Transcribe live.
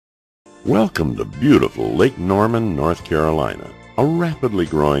Welcome to beautiful Lake Norman, North Carolina, a rapidly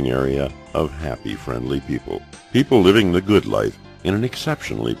growing area of happy, friendly people. People living the good life in an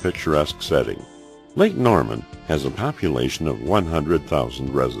exceptionally picturesque setting. Lake Norman has a population of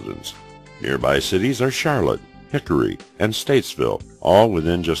 100,000 residents. Nearby cities are Charlotte, Hickory, and Statesville, all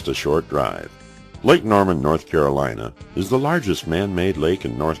within just a short drive. Lake Norman, North Carolina is the largest man-made lake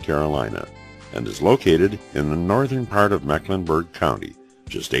in North Carolina and is located in the northern part of Mecklenburg County,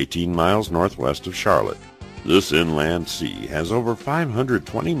 just 18 miles northwest of Charlotte. This inland sea has over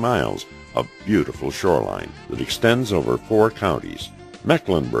 520 miles of beautiful shoreline that extends over 4 counties: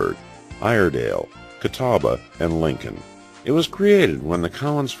 Mecklenburg, Iredell, Catawba, and Lincoln. It was created when the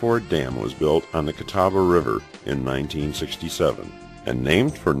Collins Ford Dam was built on the Catawba River in 1967 and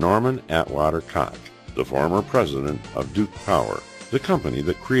named for Norman Atwater, the former president of Duke Power, the company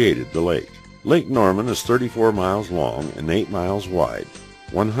that created the lake. Lake Norman is 34 miles long and 8 miles wide,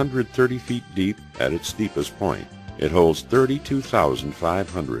 130 feet deep at its deepest point. It holds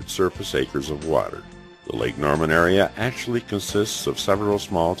 32,500 surface acres of water. The Lake Norman area actually consists of several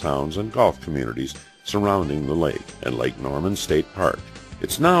small towns and golf communities surrounding the lake and Lake Norman State Park.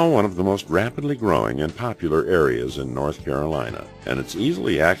 It's now one of the most rapidly growing and popular areas in North Carolina, and it's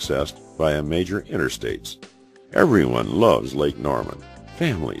easily accessed via major interstates. Everyone loves Lake Norman: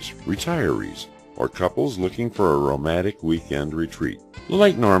 families, retirees, or couples looking for a romantic weekend retreat. The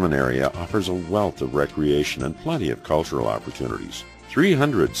Lake Norman area offers a wealth of recreation and plenty of cultural opportunities.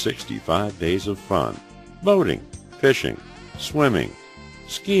 365 days of fun: boating, fishing, swimming,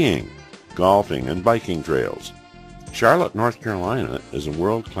 skiing, golfing, and biking trails. Charlotte, North Carolina is a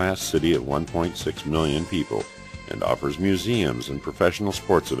world-class city of 1.6 million people and offers museums and professional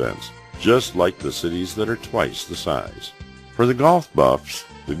sports events, just like the cities that are twice the size. For the golf buffs,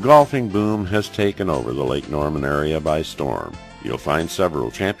 the golfing boom has taken over the Lake Norman area by storm. You'll find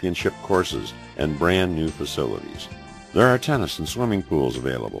several championship courses and brand new facilities. There are tennis and swimming pools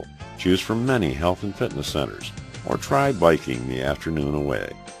available. Choose from many health and fitness centers, or try biking the afternoon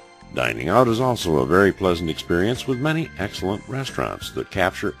away. Dining out is also a very pleasant experience with many excellent restaurants that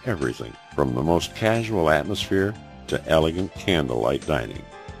capture everything from the most casual atmosphere to elegant candlelight dining,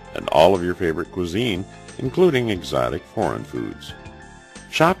 and all of your favorite cuisine, including exotic foreign foods.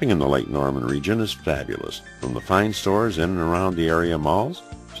 Shopping in the Lake Norman region is fabulous, from the fine stores in and around the area malls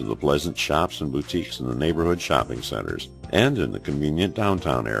to the pleasant shops and boutiques in the neighborhood shopping centers and in the convenient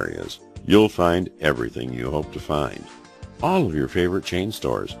downtown areas. You'll find everything you hope to find, all of your favorite chain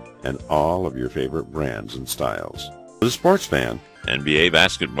stores, and all of your favorite brands and styles. For the sports fan, NBA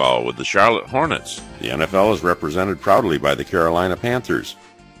basketball with the Charlotte Hornets. The NFL is represented proudly by the Carolina Panthers.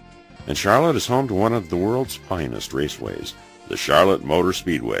 And Charlotte is home to one of the world's finest raceways, the Charlotte Motor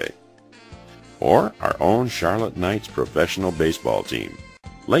Speedway. Or our own Charlotte Knights professional baseball team.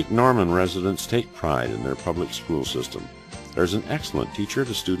 Lake Norman residents take pride in their public school system. There's an excellent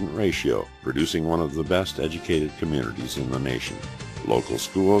teacher-to-student ratio, producing one of the best educated communities in the nation. Local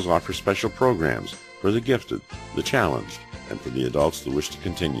schools offer special programs for the gifted, the challenged, and for the adults that wish to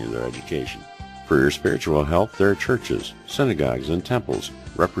continue their education. For your spiritual health, there are churches, synagogues, and temples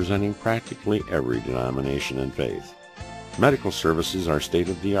representing practically every denomination and faith. Medical services are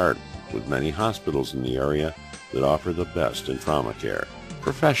state-of-the-art, with many hospitals in the area that offer the best in trauma care.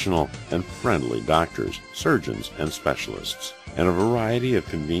 Professional and friendly doctors, surgeons, and specialists, and a variety of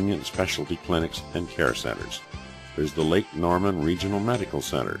convenient specialty clinics and care centers. There's the Lake Norman Regional Medical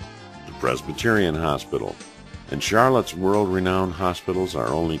Center, the Presbyterian Hospital, and Charlotte's world-renowned hospitals are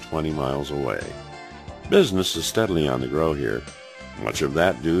only 20 miles away. Business is steadily on the grow here, much of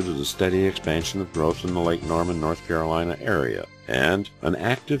that due to the steady expansion of growth in the Lake Norman, North Carolina area, and an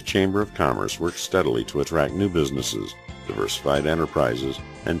active Chamber of Commerce works steadily to attract new businesses, diversified enterprises,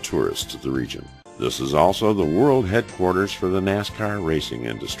 and tourists to the region. This is also the world headquarters for the NASCAR racing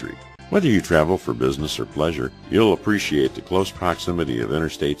industry. Whether you travel for business or pleasure, you'll appreciate the close proximity of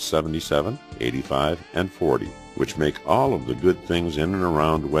Interstates 77, 85, and 40, which make all of the good things in and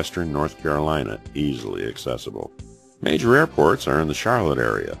around western North Carolina easily accessible. Major airports are in the Charlotte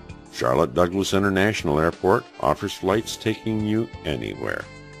area. Charlotte Douglas International Airport offers flights taking you anywhere.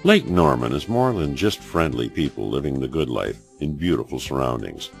 Lake Norman is more than just friendly people living the good life in beautiful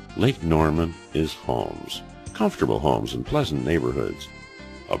surroundings. Lake Norman is homes, comfortable homes in pleasant neighborhoods.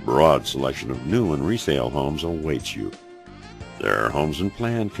 A broad selection of new and resale homes awaits you. There are homes in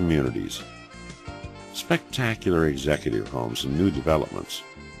planned communities, spectacular executive homes in new developments,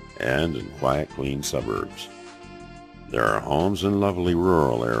 and in quiet, clean suburbs. There are homes in lovely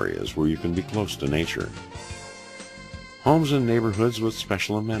rural areas where you can be close to nature. Homes in neighborhoods with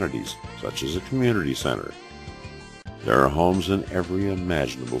special amenities, such as a community center, There are homes in every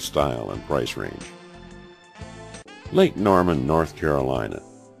imaginable style and price range. Lake Norman, North Carolina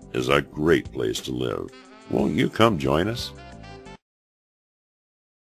is a great place to live. Won't you come join us?